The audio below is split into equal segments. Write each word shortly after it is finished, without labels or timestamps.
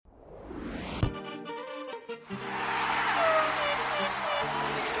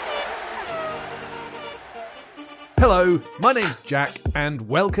Hello, my name's Jack, and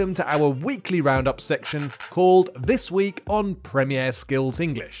welcome to our weekly roundup section called This Week on Premier Skills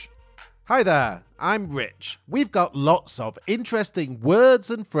English. Hi there, I'm Rich. We've got lots of interesting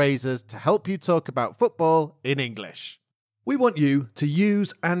words and phrases to help you talk about football in English. We want you to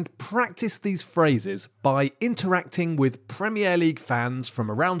use and practice these phrases by interacting with Premier League fans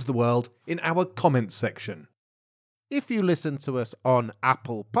from around the world in our comments section. If you listen to us on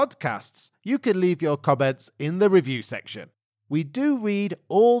Apple Podcasts, you can leave your comments in the review section. We do read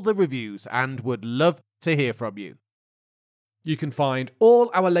all the reviews and would love to hear from you. You can find all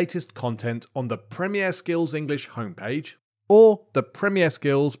our latest content on the Premier Skills English homepage or the Premier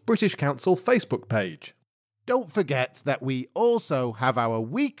Skills British Council Facebook page. Don't forget that we also have our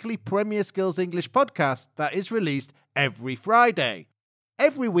weekly Premier Skills English podcast that is released every Friday.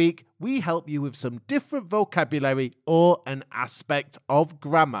 Every week, we help you with some different vocabulary or an aspect of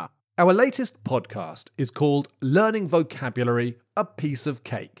grammar. Our latest podcast is called Learning Vocabulary, A Piece of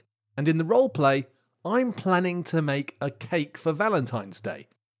Cake. And in the role play, I'm planning to make a cake for Valentine's Day.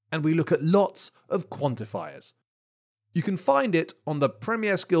 And we look at lots of quantifiers. You can find it on the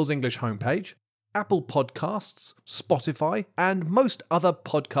Premier Skills English homepage, Apple Podcasts, Spotify, and most other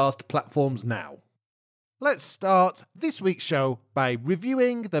podcast platforms now. Let's start this week's show by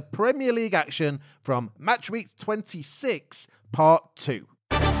reviewing the Premier League action from Match Week 26, Part 2.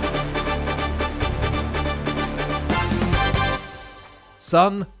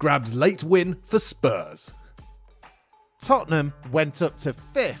 Son grabs late win for Spurs. Tottenham went up to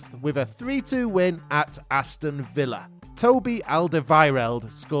 5th with a 3-2 win at Aston Villa. Toby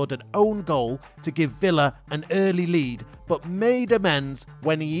Alderweireld scored an own goal to give Villa an early lead, but made amends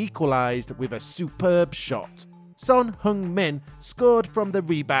when he equalised with a superb shot. Son Heung-min scored from the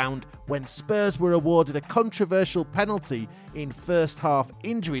rebound when Spurs were awarded a controversial penalty in first half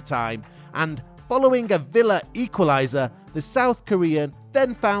injury time, and following a Villa equaliser, the South Korean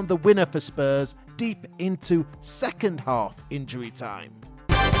then found the winner for Spurs deep into second half injury time.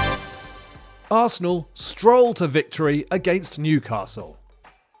 Arsenal stroll to victory against Newcastle.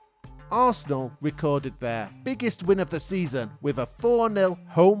 Arsenal recorded their biggest win of the season with a 4-0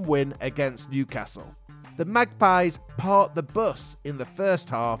 home win against Newcastle. The Magpies parked the bus in the first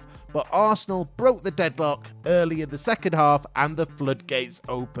half, but Arsenal broke the deadlock early in the second half and the floodgates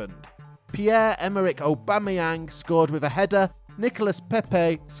opened. Pierre-Emerick Aubameyang scored with a header, Nicolas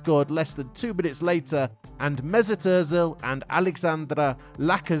Pepe scored less than 2 minutes later, and Mesut Ozil and Alexandre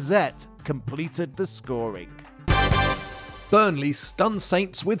Lacazette completed the scoring. Burnley stun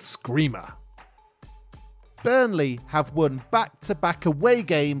Saints with screamer. Burnley have won back-to-back away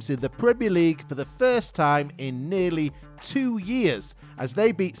games in the Premier League for the first time in nearly 2 years as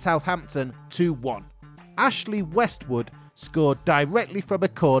they beat Southampton 2-1. Ashley Westwood scored directly from a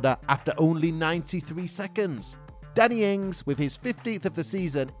corner after only 93 seconds. Danny Ings, with his 15th of the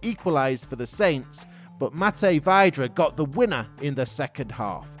season, equalised for the Saints, but Matej Vydra got the winner in the second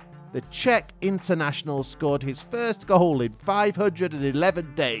half. The Czech international scored his first goal in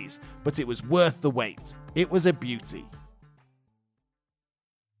 511 days, but it was worth the wait. It was a beauty.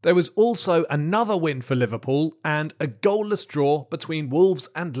 There was also another win for Liverpool and a goalless draw between Wolves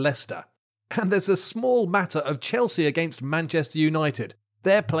and Leicester. And there's a small matter of Chelsea against Manchester United.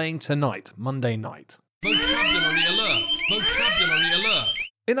 They're playing tonight, Monday night. Vocabulary alert! Vocabulary alert!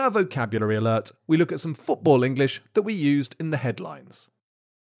 In our vocabulary alert, we look at some football English that we used in the headlines.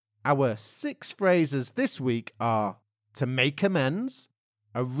 Our 6 phrases this week are to make amends,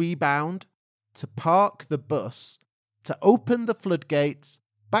 a rebound, to park the bus, to open the floodgates,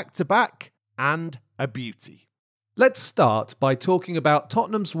 back to back, and a beauty. Let's start by talking about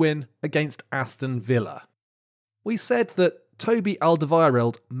Tottenham's win against Aston Villa. We said that Toby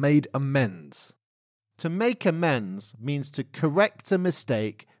Alderweireld made amends. To make amends means to correct a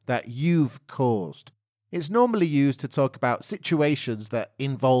mistake that you've caused. It's normally used to talk about situations that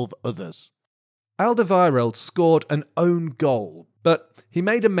involve others. Alderweireld scored an own goal, but he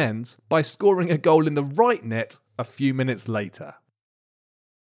made amends by scoring a goal in the right net a few minutes later.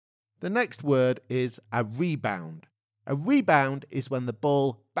 The next word is a rebound. A rebound is when the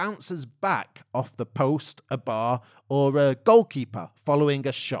ball bounces back off the post, a bar, or a goalkeeper following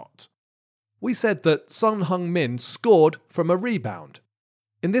a shot. We said that Son Heung-min scored from a rebound.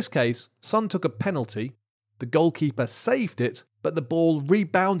 In this case, Son took a penalty, the goalkeeper saved it, but the ball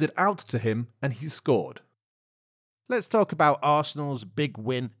rebounded out to him and he scored. Let's talk about Arsenal's big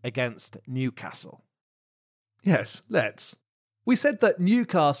win against Newcastle. Yes, let's. We said that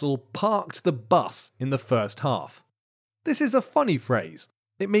Newcastle parked the bus in the first half. This is a funny phrase.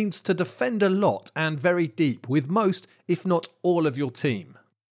 It means to defend a lot and very deep with most, if not all of your team.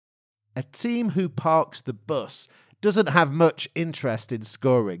 A team who parks the bus doesn't have much interest in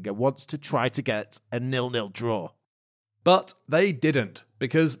scoring and wants to try to get a 0-0 draw. But they didn't,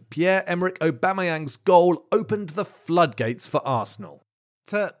 because Pierre-Emerick Aubameyang's goal opened the floodgates for Arsenal.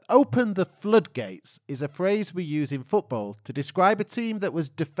 To open the floodgates is a phrase we use in football to describe a team that was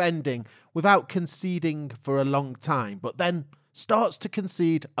defending without conceding for a long time, but then starts to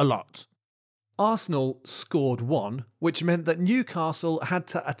concede a lot. Arsenal scored one, which meant that Newcastle had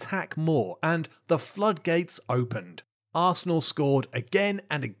to attack more, and the floodgates opened. Arsenal scored again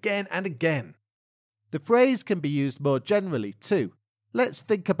and again and again. The phrase can be used more generally too. Let's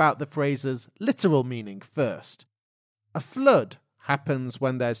think about the phrase's literal meaning first. A flood happens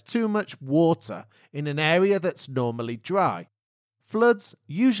when there's too much water in an area that's normally dry. Floods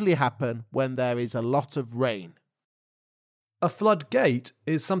usually happen when there is a lot of rain. A floodgate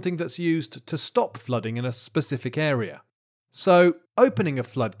is something that's used to stop flooding in a specific area. So, opening a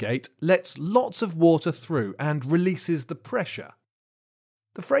floodgate lets lots of water through and releases the pressure.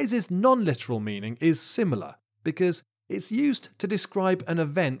 The phrase's non-literal meaning is similar because it's used to describe an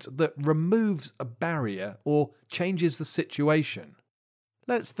event that removes a barrier or changes the situation.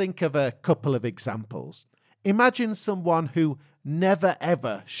 Let's think of a couple of examples. Imagine someone who never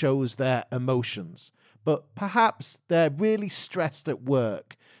ever shows their emotions, but perhaps they're really stressed at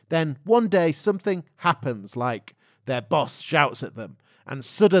work. Then one day something happens, like their boss shouts at them, and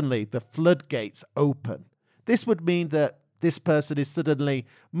suddenly the floodgates open. This would mean that this person is suddenly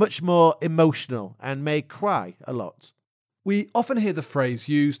much more emotional and may cry a lot. We often hear the phrase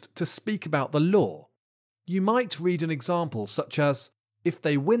used to speak about the law. You might read an example such as, if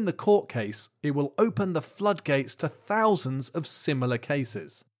they win the court case, it will open the floodgates to thousands of similar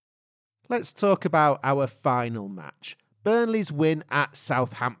cases. Let's talk about our final match, Burnley's win at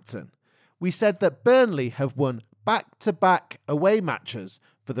Southampton. We said that Burnley have won back-to-back away matches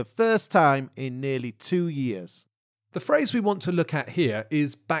for the first time in nearly 2 years. The phrase we want to look at here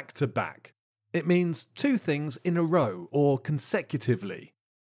is back-to-back. It means two things in a row or consecutively.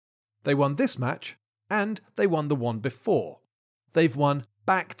 They won this match and they won the one before. They've won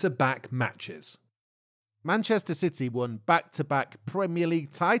back-to-back matches. Manchester City won back-to-back Premier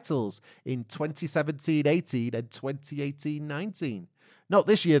League titles in 2017-18 and 2018-19. Not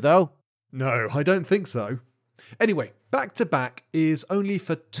this year, though. No, I don't think so. Anyway, back-to-back is only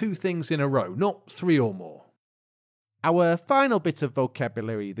for two things in a row, not three or more. Our final bit of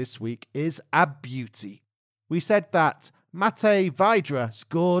vocabulary this week is a beauty. We said that Matej Vydra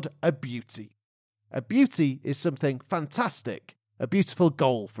scored a beauty. A beauty is something fantastic. A beautiful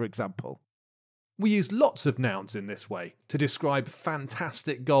goal, for example. We use lots of nouns in this way to describe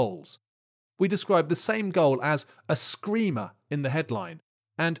fantastic goals. We describe the same goal as a screamer in the headline,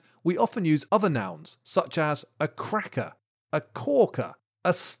 and we often use other nouns such as a cracker, a corker,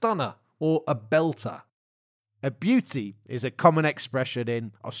 a stunner, or a belter. A beauty is a common expression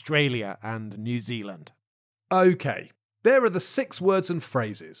in Australia and New Zealand. Okay, there are the 6 words and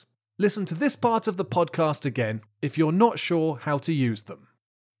phrases. Listen to this part of the podcast again if you're not sure how to use them.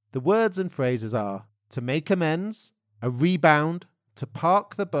 The words and phrases are to make amends, a rebound, to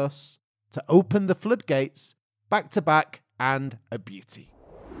park the bus, to open the floodgates, back-to-back, and a beauty.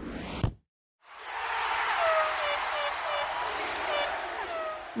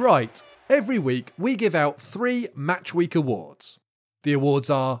 Right, every week we give out 3 Match Week awards. The awards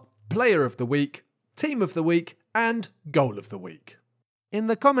are Player of the Week, Team of the Week, and Goal of the Week. In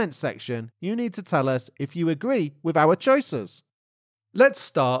the comments section, you need to tell us if you agree with our choices. Let's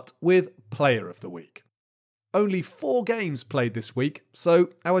start with Player of the Week. Only 4 games played this week,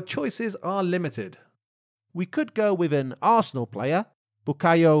 so our choices are limited. We could go with an Arsenal player.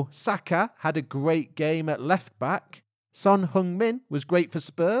 Bukayo Saka had a great game at left back. Son Heung-min was great for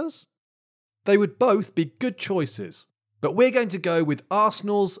Spurs. They would both be good choices, but we're going to go with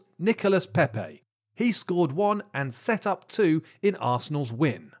Arsenal's Nicolas Pepe. He scored 1 and set up 2 in Arsenal's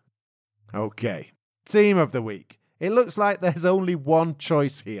win. Okay, Team of the Week. It looks like there's only one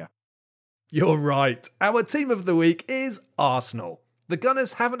choice here. You're right. Our Team of the Week is Arsenal. The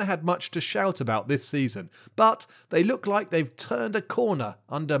Gunners haven't had much to shout about this season, but they look like they've turned a corner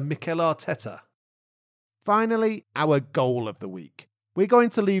under Mikel Arteta. Finally, our Goal of the Week. We're going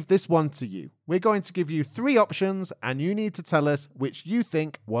to leave this one to you. We're going to give you 3 options and you need to tell us which you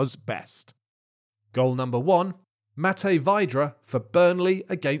think was best. Goal number 1, Matej Vydra for Burnley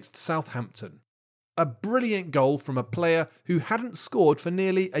against Southampton. A brilliant goal from a player who hadn't scored for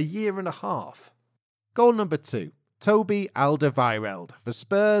nearly a year and a half. Goal number 2, Toby Alderweireld for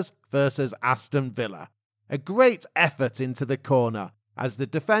Spurs versus Aston Villa. A great effort into the corner as the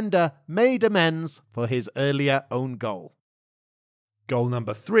defender made amends for his earlier own goal. Goal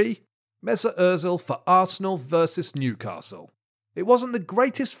number 3, Mesut Ozil for Arsenal versus Newcastle. It wasn't the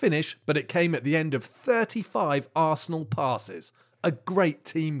greatest finish, but it came at the end of 35 Arsenal passes. A great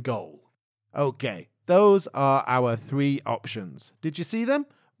team goal. Okay, those are our 3 options. Did you see them?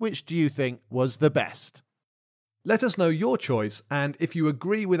 Which do you think was the best? Let us know your choice and if you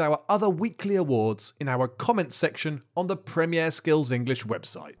agree with our other weekly awards in our comments section on the Premier Skills English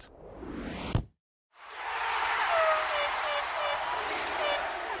website.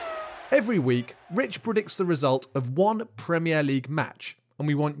 Every week, Rich predicts the result of one Premier League match, and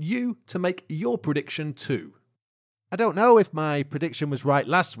we want you to make your prediction too. I don't know if my prediction was right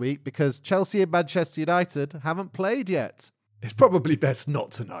last week because Chelsea and Manchester United haven't played yet. It's probably best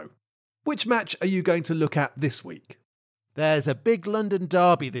not to know. Which match are you going to look at this week? There's a big London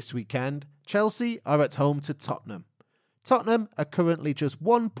derby this weekend. Chelsea are at home to Tottenham. Tottenham are currently just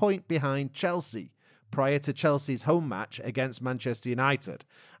 1 point behind Chelsea prior to Chelsea's home match against Manchester United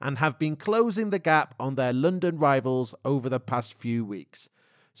and have been closing the gap on their London rivals over the past few weeks.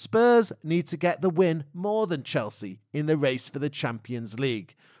 Spurs need to get the win more than Chelsea in the race for the Champions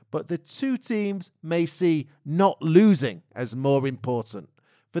League, but the 2 teams may see not losing as more important.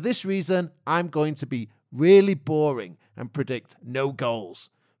 For this reason, I'm going to be really boring and predict no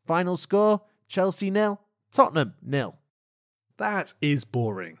goals. Final score, Chelsea 0, Tottenham 0. That is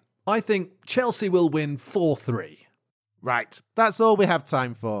boring. I think Chelsea will win 4-3. Right, that's all we have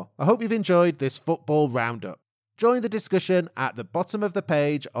time for. I hope you've enjoyed this football roundup. Join the discussion at the bottom of the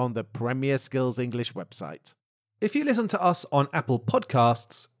page on the Premier Skills English website. If you listen to us on Apple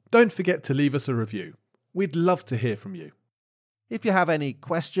Podcasts, don't forget to leave us a review. We'd love to hear from you. If you have any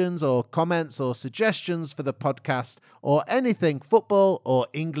questions or comments or suggestions for the podcast or anything football or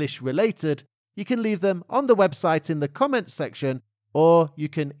English related, you can leave them on the website in the comments section, or you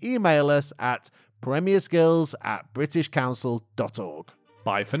can email us at premierskills@britishcouncil.org.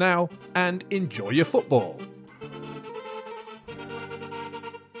 Bye for now, and enjoy your football.